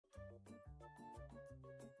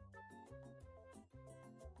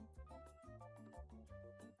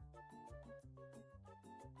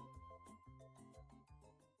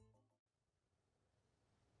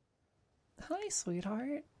Hi,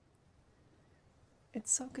 sweetheart.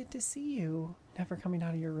 It's so good to see you. Never coming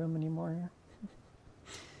out of your room anymore.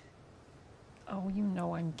 Oh, you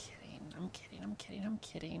know I'm kidding. I'm kidding. I'm kidding. I'm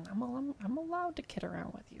kidding. I'm allowed to kid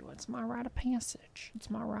around with you. It's my rite of passage. It's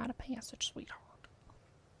my rite of passage, sweetheart.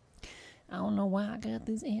 I don't know why I got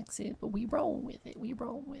this accent, but we roll with it. We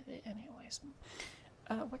roll with it. Anyways,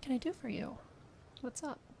 what can I do for you? What's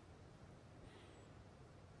up?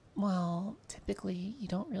 Well, typically you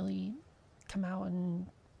don't really come out and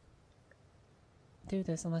do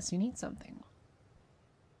this unless you need something.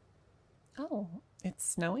 Oh, it's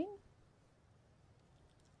snowing?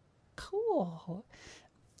 Cool.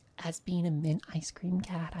 As being a mint ice cream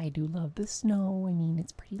cat, I do love the snow. I mean,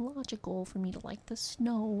 it's pretty logical for me to like the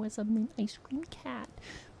snow as a mint ice cream cat.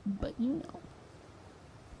 But you know.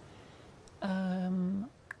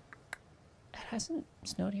 It hasn't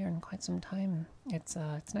snowed here in quite some time. It's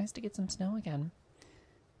nice to get some snow again.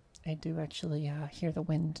 I do actually hear the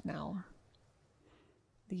wind now.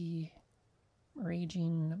 The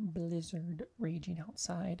raging blizzard raging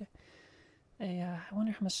outside. I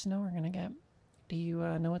wonder how much snow we're gonna get. Do you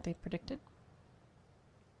know what they predicted?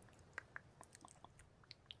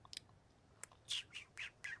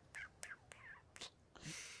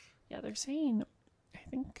 Yeah, they're saying, I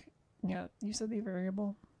think, yeah, you said the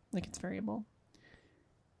variable, like it's variable.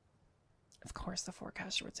 Of course, the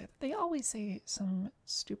forecaster would say that. They always say some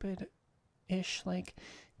stupid-ish, like,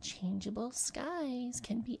 changeable skies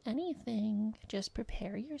can be anything. Just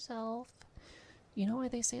prepare yourself. You know why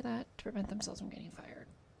they say that? To prevent themselves from getting fired.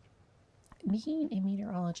 Being a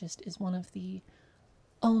meteorologist is one of the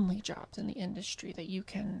only jobs in the industry that you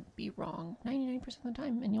can be wrong 99% of the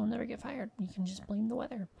time and you'll never get fired. You can just blame the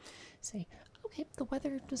weather. Say, okay,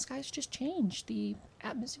 the skies just changed. The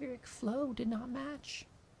atmospheric flow did not match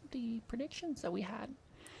the predictions that we had.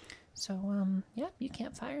 So, yeah, you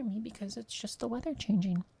can't fire me because it's just the weather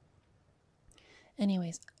changing.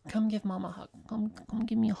 Anyways, come give Mom a hug. Come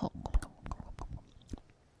give me a hug. Come.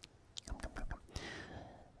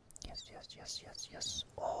 Yes.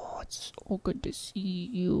 Oh, it's so good to see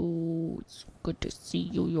you. It's good to see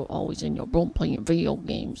you. You're always in your room playing video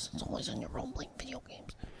games. It's always in your room playing video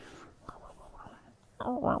games.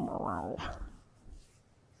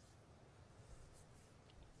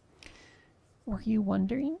 Were you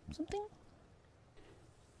wondering something?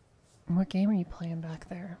 What game are you playing back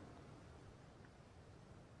there?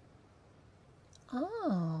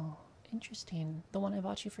 Oh, interesting. The one I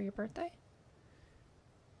bought you for your birthday?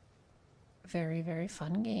 Very, very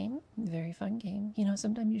fun game. Very fun game. You know,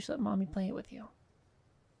 sometimes you should let mommy play it with you.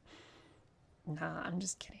 Nah, I'm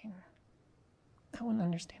just kidding. I wouldn't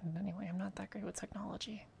understand it anyway. I'm not that great with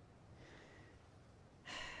technology.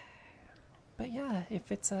 But yeah,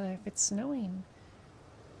 if it's snowing,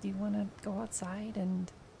 do you want to go outside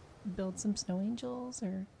and build some snow angels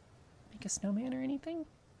or make a snowman or anything?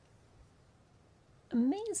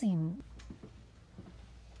 Amazing.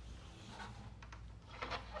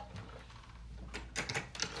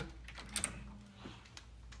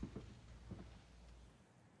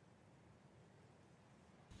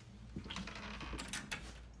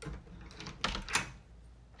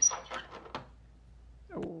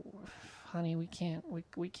 Oh, honey, we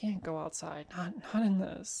can't go outside. Not in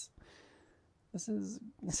this. This is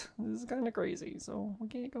kind of crazy. So we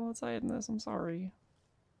can't go outside in this. I'm sorry.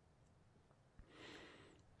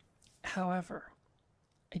 However,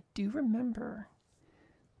 I do remember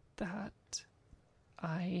that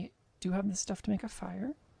I do have the stuff to make a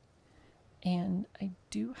fire, and I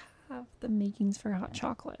do have the makings for hot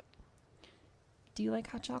chocolate. Do you like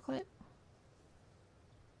hot chocolate?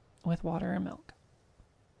 With water and milk.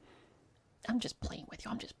 I'm just playing with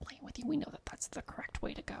you. We know that that's the correct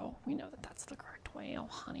way to go. We know that that's the correct way. Oh,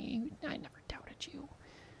 honey, I never doubted you.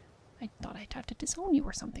 I thought I'd have to disown you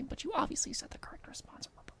or something, but you obviously said the correct response.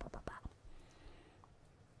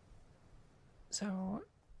 So,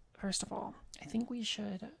 first of all, I think we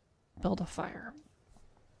should build a fire.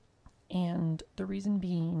 And the reason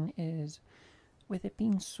being is, with it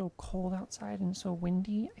being so cold outside and so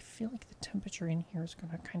windy, I feel like the temperature in here is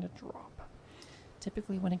going to kind of drop.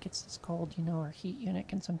 Typically when it gets this cold, you know, our heat unit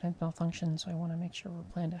can sometimes malfunction, so I want to make sure we're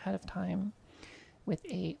planned ahead of time with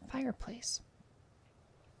a fireplace.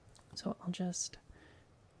 So I'll just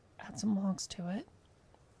add some logs to it.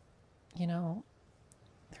 You know,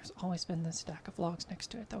 there's always been this stack of logs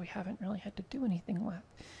next to it that we haven't really had to do anything with.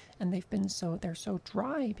 And they're so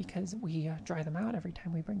dry because we dry them out every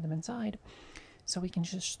time we bring them inside. So we can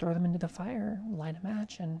just throw them into the fire, light a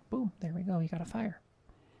match, and boom, there we go, you got a fire.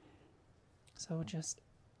 So just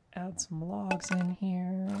add some logs in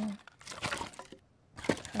here.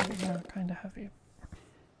 Kind of heavy.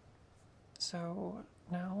 So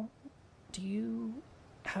now, do you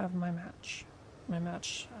have my match? My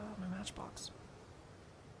matchbox.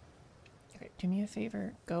 Okay, do me a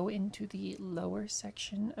favor. Go into the lower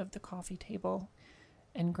section of the coffee table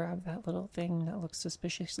and grab that little thing that looks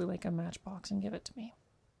suspiciously like a matchbox and give it to me.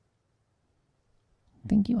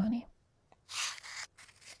 Thank you, honey.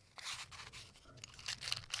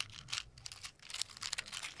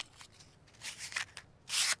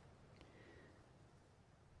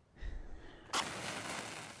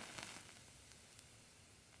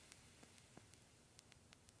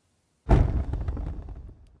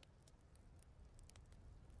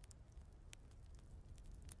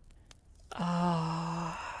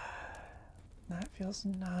 That feels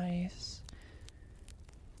nice.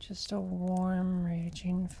 Just a warm,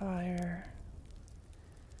 raging fire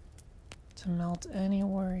to melt any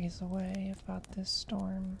worries away about this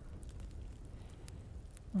storm.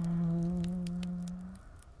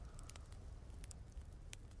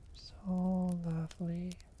 So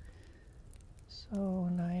lovely. So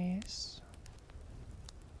nice.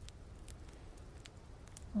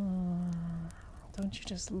 Don't you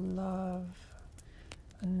just love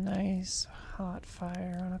a nice hot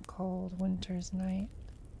fire on a cold winter's night?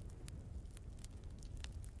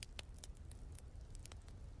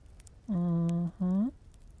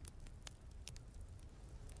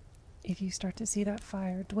 If you start to see that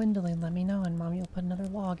fire dwindling, let me know and Mommy will put another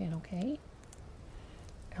log in, okay?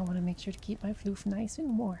 I want to make sure to keep my floof nice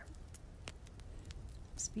and warm.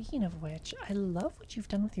 Speaking of which, I love what you've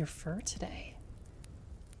done with your fur today.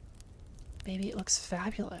 Baby, it looks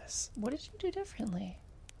fabulous. What did you do differently?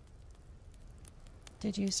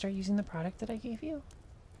 Did you start using the product that I gave you?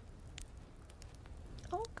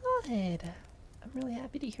 Oh, good. I'm really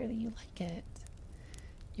happy to hear that you like it.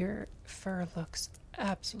 Your fur looks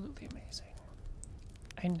absolutely amazing.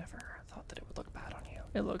 I never thought that it would look bad on you.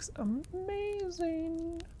 It looks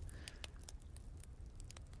amazing.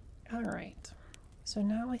 Alright, so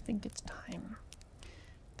now I think it's time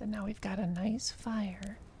that now we've got a nice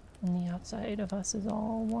fire and the outside of us is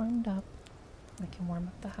all warmed up. We can warm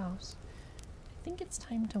up the house. I think it's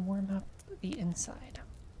time to warm up the inside.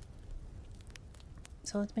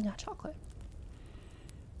 So let's make hot chocolate.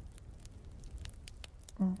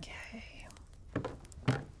 Okay.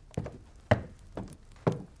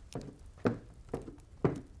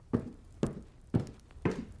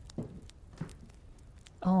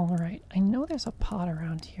 Alright, I know there's a pot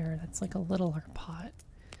around here that's like a littler pot.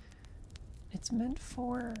 It's meant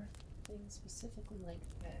for things specifically like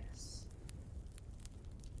this.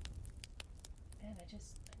 And I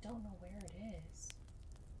don't know where it is.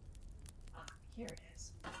 Ah, here it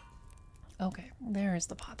is. Okay, there is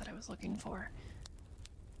the pot that I was looking for.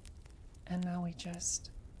 And now we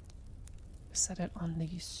just set it on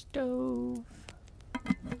the stove.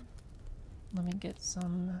 Let me get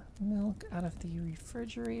some milk out of the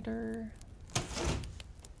refrigerator.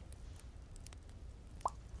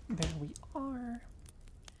 There we are.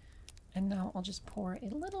 And now I'll just pour a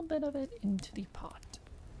little bit of it into the pot.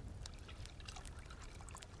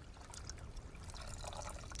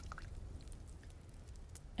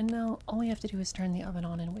 And now all we have to do is turn the oven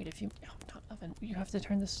on and wait a few, oh, not oven, you have to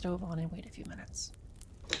turn the stove on and wait a few minutes.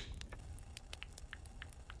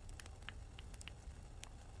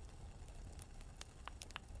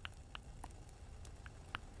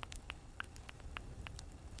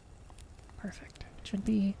 Perfect. It should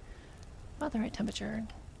be about the right temperature.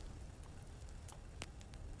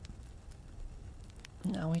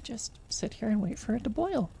 Now we just sit here and wait for it to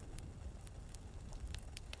boil.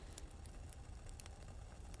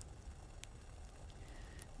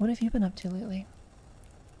 What have you been up to lately?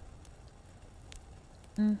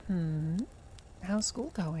 How's school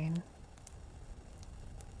going?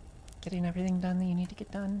 Getting everything done that you need to get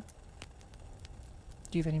done?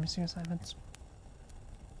 Do you have any missing assignments?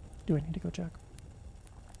 Do I need to go check?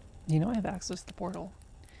 You know I have access to the portal.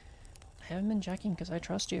 I haven't been checking because I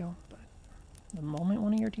trust you, but the moment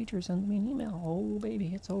one of your teachers sends me an email, oh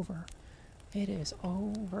baby, it's over. It is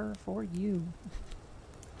over for you.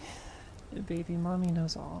 Baby, Mommy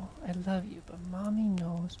knows all. I love you, but Mommy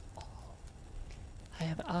knows all. I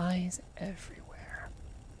have eyes everywhere.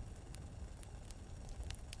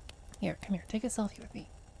 Here, come here, take a selfie with me.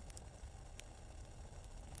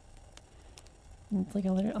 It's like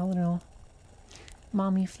a little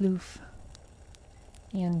mommy floof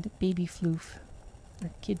and baby floof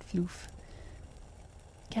or kid floof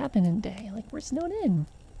cabin and day. Like, we're snowed in.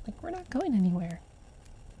 Like, we're not going anywhere.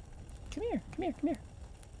 Come here, come here, come here.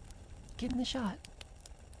 Get in the shot.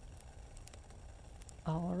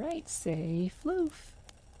 Alright, say floof.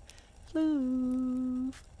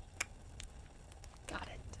 Floof. Got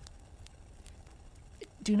it.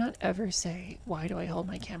 Do not ever say, why do I hold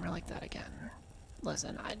my camera like that again?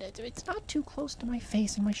 Listen, it's not too close to my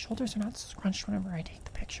face and my shoulders are not scrunched whenever I take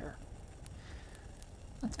the picture.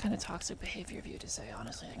 That's kind of toxic behavior of you to say,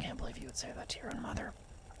 honestly. I can't believe you would say that to your own mother.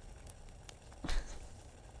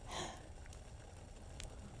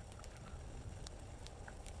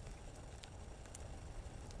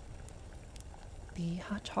 The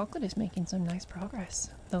hot chocolate is making some nice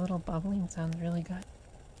progress. The little bubbling sounds really good.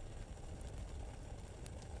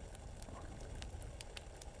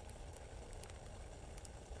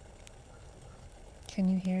 Can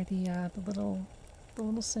you hear the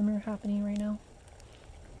little simmer happening right now?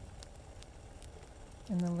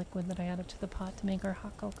 And the liquid that I added to the pot to make our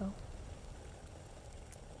hot cocoa.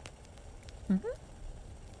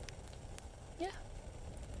 Yeah.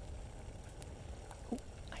 Oh,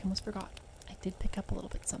 I almost forgot. I did pick up a little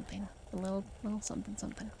bit something. A little something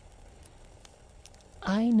something.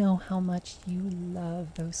 I know how much you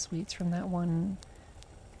love those sweets from that one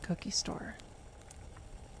cookie store.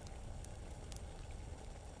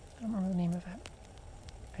 I don't remember the name of it.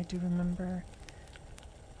 I do remember.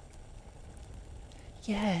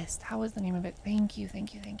 Yes, that was the name of it. Thank you,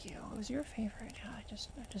 thank you, thank you. It was your favorite. Yeah, I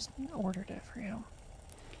just ordered it for you.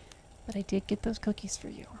 But I did get those cookies for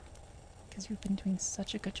you because you've been doing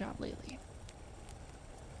such a good job lately.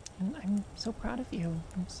 And I'm so proud of you.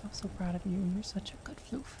 I'm so proud of you. You're such a good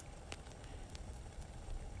floof.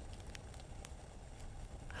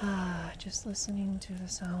 Just listening to the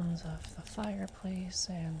sounds of the fireplace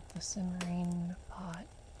and the simmering pot.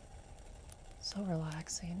 So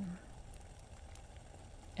relaxing.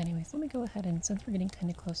 Anyways, let me go ahead and, since we're getting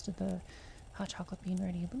kind of close to the hot chocolate being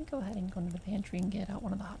ready, let me go ahead and go into the pantry and get out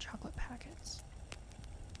one of the hot chocolate packets.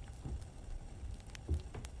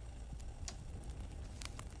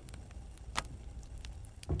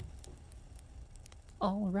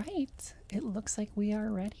 Alright, it looks like we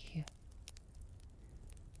are ready.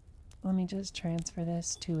 Let me just transfer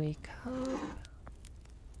this to a cup.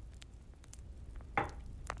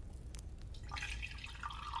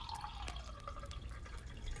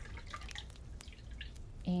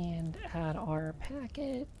 And add our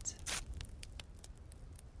packet.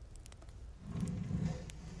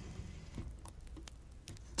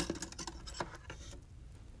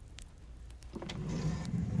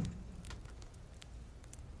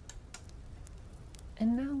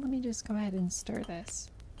 And now let me just go ahead and stir this.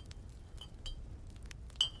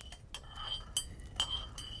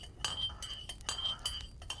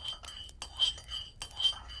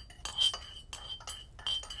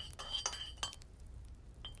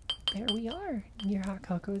 There we are. Your hot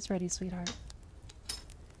cocoa is ready, sweetheart.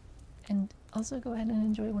 And also go ahead and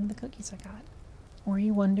enjoy one of the cookies I got. Were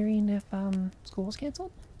you wondering if school's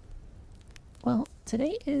canceled? Well,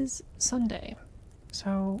 today is Sunday.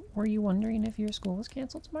 So were you wondering if your school was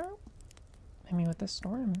canceled tomorrow? I mean, with this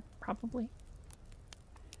storm, probably.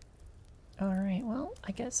 Alright, well,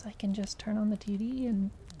 I guess I can just turn on the TV and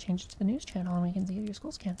change it to the news channel and we can see if your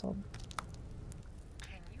school's canceled.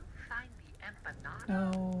 Can you find the empanada?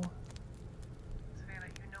 No. Savannah,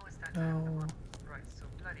 you know it's that No. time of the month. Right, so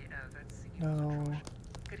bloody hell, that seems No. atrocious.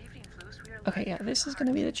 Good evening, Flus. We are Okay, yeah, this is going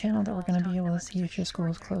to be the channel that we're going to be able to see if your school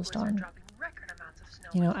is closed on.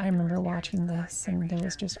 You know, I remember watching this, and it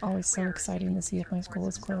was just always so exciting to see if my school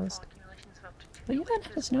is closed. But you haven't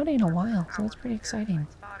had a snow day in a while, so it's pretty exciting.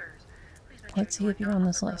 Let's see if you're on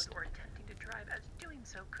this list.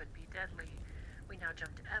 We now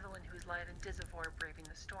jump to Evelyn, who's live in Dizavor braving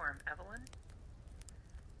the storm. Evelyn?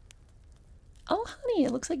 Oh, honey,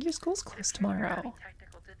 it looks like your school's closed tomorrow.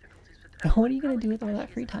 What are you going to do with all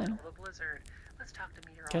that free time?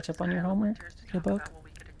 Catch up on your homework? Get a book?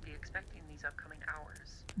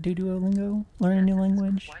 Do Duolingo? Learn a new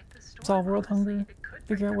language? Solve world hunger?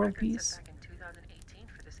 Figure out world peace?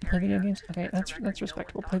 Play video games? Okay, that's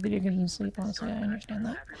respectable. Play video games and sleep, honestly, I understand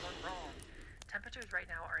that.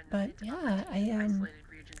 But yeah, I'm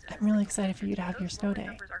really excited for you to have your snow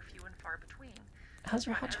day. How's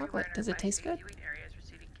your hot chocolate? Does it taste good?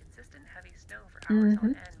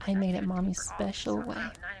 I made it mommy's special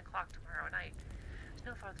way.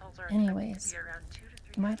 Anyways,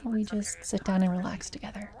 why don't we just sit down and relax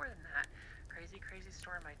together?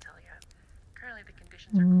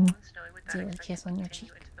 Daily kiss on your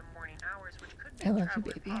cheek. I love you,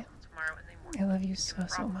 baby. I love you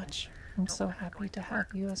so much. I'm so happy to have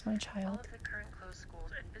you as my child.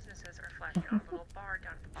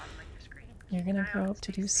 You're gonna grow up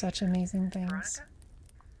to do such amazing things.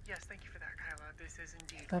 Yes, thank you for that, Kyla. This is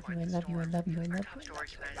indeed Love you, quite I the love you, I storm. love you, I Our love top you, I story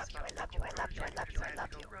love you, I tonight love is you, I about a love you, local I love you, I bartender love who you, I decided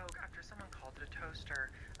love to go you. rogue after someone called it a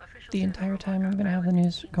toaster. Officials The say the entire robot time got I'm gonna have the violent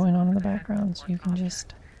and news beat going on someone in the over the head with a background so blunt you can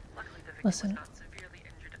just object. Luckily, the victim was listen. not severely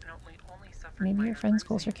injured and only suffered Maybe your minor friends'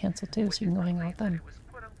 schools are bruising. canceled too, so you can go hang out with Witnesses claimed that them. it was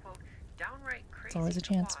quote-unquote downright It's always crazy a to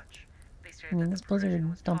chance. watch. They I stated mean, that this the provision blizzard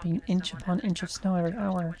was dumping talking to inch someone and upon then inch of got snow every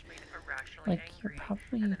comatose, hour. which made it irrationally Like, you're angry, and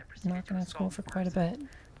probably then it not proceeded to gonna have school assault for the quite a person. bit.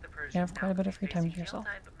 The You Persian have now quite a bit will of be free time facing to jail yourself.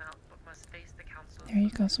 time but must face the council of There you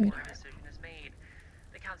Fluke go, before a sweetheart. decision is made.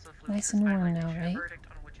 The council of Fluke Nice has and warm finally now, reached a right? verdict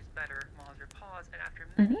on which is better, Mazur paused, and after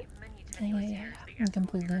Mm-hmm. many Yeah, tenuous yeah, years, yeah. the I answer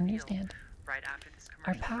will be completely revealed understand. right after this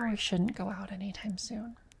Our commercial power break. shouldn't go out anytime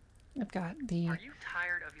soon. I've got the Are you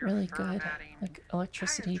tired of your really fur good matting? like Tired of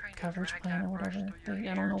electricity trying to coverage drag plan or that brush whatever. through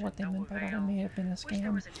your I don't hair know to what they no meant by that. It avail? may have been a Wish there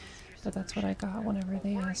scam, was an easier but that's what I solution? got whenever Well,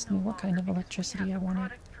 they worry asked no me what kind longer of because we have electricity I the wanted.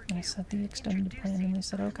 product for And I you. said the extended plan, and Introducing they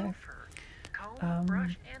said okay. FURRY. Comb,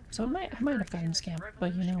 brush, and So comb I your might fur have gotten using this scammed,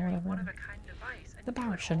 but you know, revolutionary whatever. one-of-a-kind device and The do power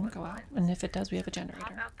it all shouldn't at go out, once. and if it does, we have a Simply pop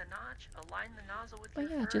generator. out the notch, align the nozzle with But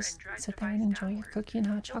your yeah, fur, and just drag the sit there and device enjoy your downward. cookie and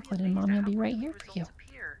hot You'll be chocolate, and amazed mommy at will how be right quickly here for you. results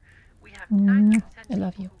appear. We have 9 out of 10 I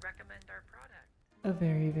love people you. who recommend our product. A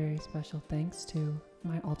very, very special thanks to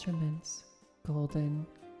my Ultra Mints, Golden,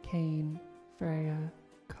 Kane, Freya,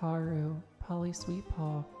 Karu, Polly Sweet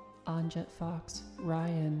Paw, Anjet Fox,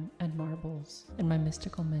 Ryan, and Marbles, and my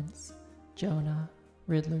mystical mints, Jonah,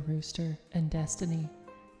 Riddler Rooster, and Destiny.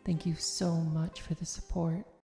 Thank you so much for the support.